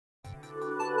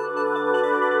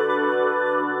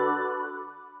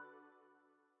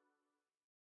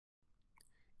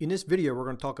In this video, we're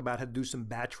going to talk about how to do some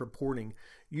batch reporting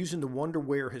using the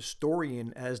Wonderware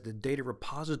historian as the data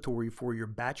repository for your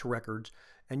batch records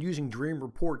and using Dream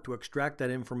Report to extract that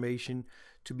information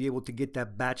to be able to get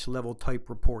that batch level type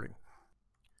reporting.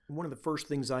 One of the first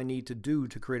things I need to do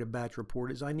to create a batch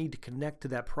report is I need to connect to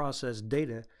that process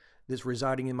data that's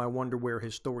residing in my Wonderware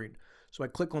historian. So I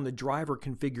click on the driver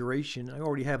configuration. I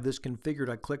already have this configured.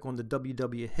 I click on the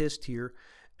www.hist here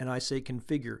and I say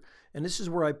configure. And this is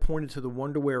where I pointed to the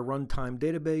Wonderware runtime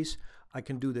database. I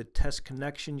can do the test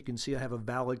connection. You can see I have a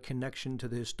valid connection to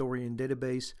the historian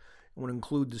database. I want to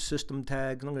include the system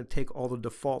tags, and I'm going to take all the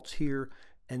defaults here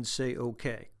and say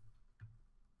OK.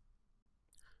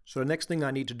 So the next thing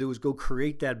I need to do is go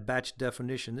create that batch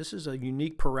definition. This is a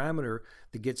unique parameter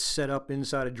that gets set up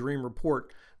inside a Dream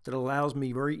Report that allows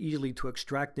me very easily to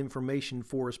extract information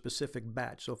for a specific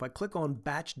batch. So if I click on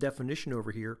batch definition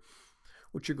over here,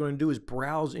 what you're going to do is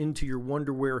browse into your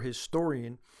Wonderware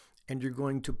historian and you're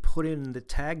going to put in the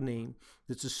tag name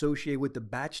that's associated with the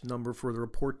batch number for the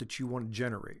report that you want to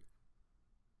generate.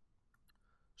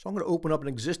 So I'm going to open up an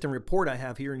existing report I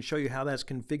have here and show you how that's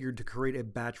configured to create a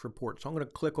batch report. So I'm going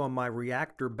to click on my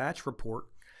reactor batch report,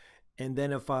 and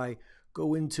then if I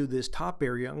go into this top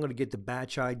area, I'm going to get the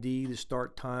batch ID, the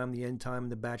start time, the end time,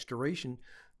 and the batch duration.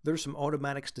 There's some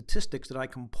automatic statistics that I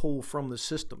can pull from the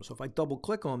system. So if I double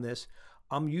click on this,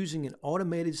 I'm using an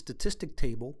automated statistic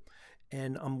table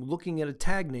and I'm looking at a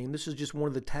tag name. This is just one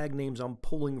of the tag names I'm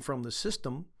pulling from the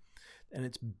system, and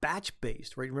it's batch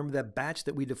based, right? Remember that batch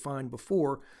that we defined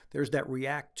before? There's that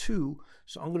react to.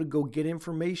 So I'm going to go get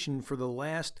information for the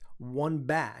last one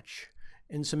batch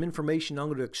and some information I'm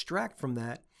going to extract from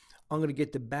that. I'm going to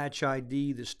get the batch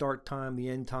ID, the start time, the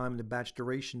end time, and the batch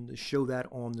duration to show that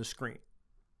on the screen.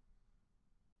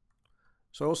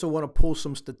 So I also want to pull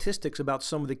some statistics about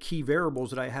some of the key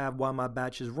variables that I have while my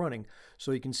batch is running.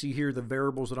 So you can see here the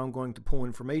variables that I'm going to pull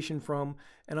information from,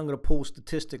 and I'm going to pull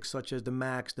statistics such as the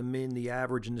max, the min, the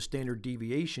average, and the standard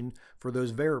deviation for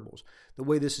those variables. The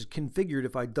way this is configured,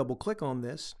 if I double click on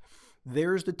this,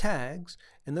 there's the tags,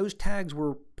 and those tags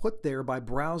were put there by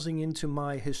browsing into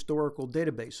my historical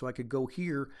database. So I could go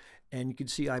here and you can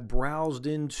see I browsed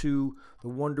into the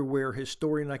Wonderware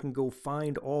historian. I can go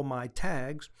find all my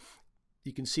tags.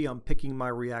 You can see I'm picking my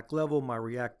react level, my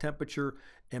react temperature,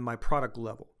 and my product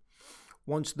level.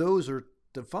 Once those are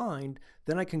defined,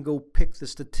 then I can go pick the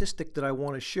statistic that I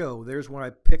want to show. There's when I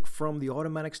pick from the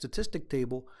automatic statistic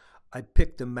table. I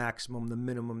pick the maximum, the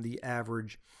minimum, the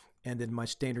average, and then my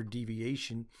standard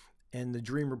deviation. And the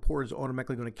Dream Report is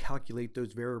automatically going to calculate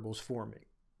those variables for me.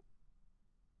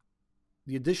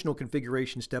 The additional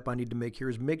configuration step I need to make here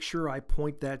is make sure I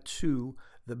point that to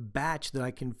the batch that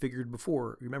I configured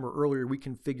before. Remember earlier we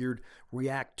configured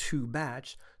React to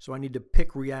batch, so I need to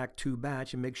pick React to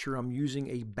batch and make sure I'm using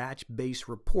a batch-based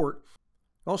report.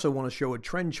 I also want to show a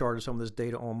trend chart of some of this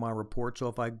data on my report. So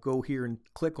if I go here and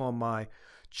click on my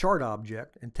chart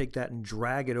object and take that and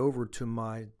drag it over to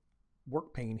my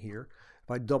work pane here, if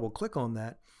I double click on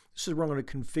that, this is where I'm going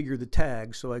to configure the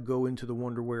tags. So I go into the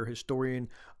Wonderware historian,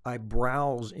 I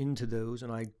browse into those,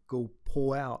 and I go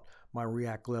pull out my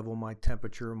react level, my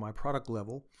temperature, and my product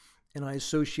level, and I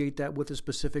associate that with a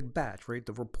specific batch, right?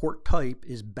 The report type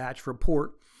is batch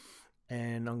report,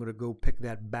 and I'm going to go pick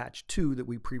that batch 2 that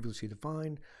we previously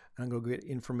defined, and I'm going to get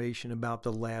information about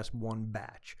the last one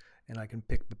batch, and I can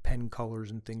pick the pen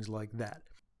colors and things like that.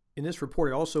 In this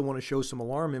report, I also want to show some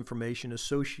alarm information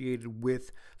associated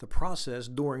with the process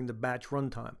during the batch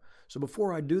runtime. So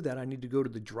before I do that, I need to go to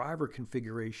the driver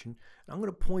configuration. And I'm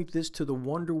going to point this to the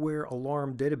Wonderware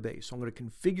alarm database. So I'm going to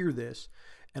configure this,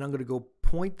 and I'm going to go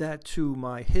point that to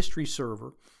my history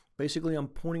server. Basically, I'm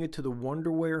pointing it to the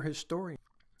Wonderware historian.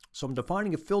 So I'm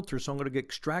defining a filter, so I'm going to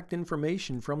extract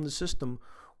information from the system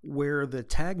where the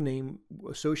tag name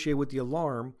associated with the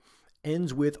alarm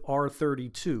ends with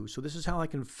R32. So this is how I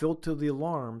can filter the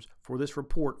alarms for this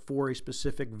report for a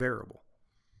specific variable.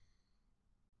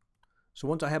 So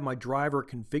once I have my driver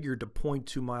configured to point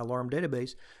to my alarm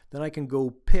database, then I can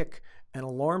go pick an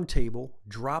alarm table,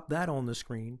 drop that on the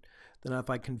screen. Then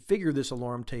if I configure this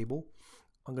alarm table,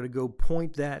 I'm going to go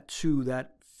point that to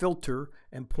that filter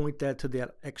and point that to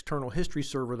that external history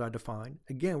server that I defined.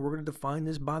 Again, we're going to define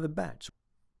this by the batch.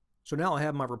 So now I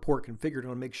have my report configured. I'm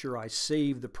going to make sure I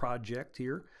save the project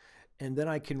here, and then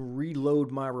I can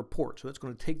reload my report. So that's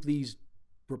going to take these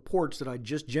reports that I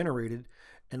just generated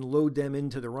and load them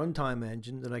into the runtime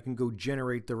engine. Then I can go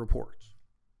generate the reports.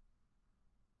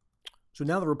 So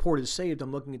now the report is saved.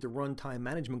 I'm looking at the runtime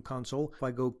management console. If I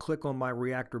go click on my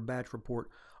reactor batch report,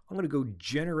 I'm going to go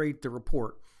generate the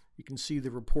report. You can see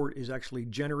the report is actually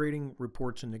generating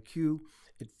reports in the queue.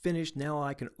 It finished. Now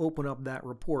I can open up that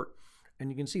report, and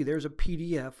you can see there's a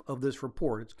PDF of this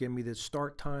report. It's giving me the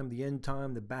start time, the end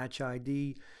time, the batch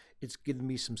ID. It's giving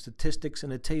me some statistics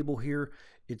in a table here.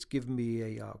 It's giving me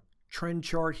a trend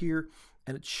chart here,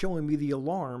 and it's showing me the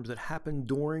alarms that happened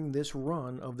during this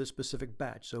run of this specific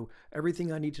batch. So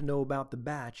everything I need to know about the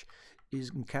batch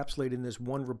is encapsulated in this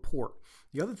one report.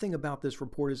 The other thing about this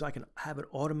report is I can have it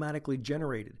automatically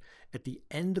generated. At the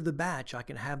end of the batch, I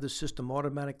can have the system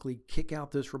automatically kick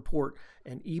out this report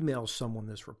and email someone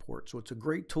this report. So it's a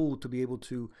great tool to be able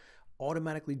to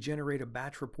automatically generate a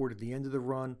batch report at the end of the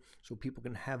run so people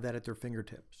can have that at their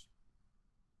fingertips.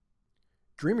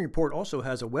 Dream Report also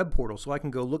has a web portal, so I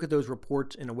can go look at those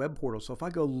reports in a web portal. So if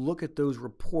I go look at those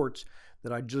reports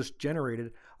that I just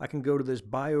generated, I can go to this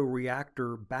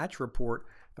bioreactor batch report.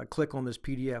 If I click on this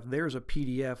PDF, there's a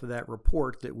PDF of that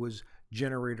report that was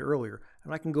generated earlier.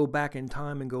 And I can go back in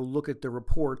time and go look at the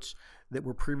reports that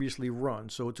were previously run.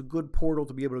 So it's a good portal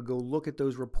to be able to go look at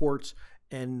those reports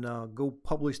and go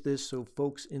publish this so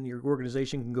folks in your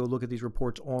organization can go look at these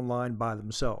reports online by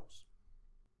themselves.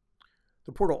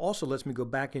 The portal also lets me go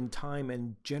back in time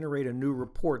and generate a new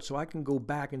report. So I can go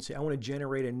back and say, I want to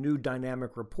generate a new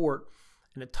dynamic report.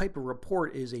 And the type of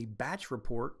report is a batch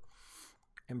report,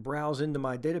 and browse into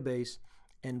my database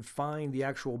and find the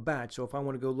actual batch. So if I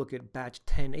want to go look at batch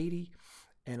 1080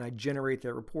 and I generate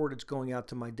that report, it's going out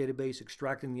to my database,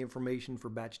 extracting the information for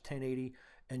batch 1080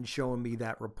 and showing me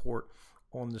that report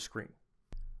on the screen.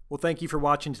 Well, thank you for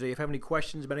watching today. If you have any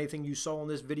questions about anything you saw in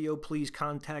this video, please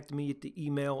contact me at the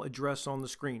email address on the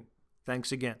screen.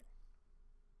 Thanks again.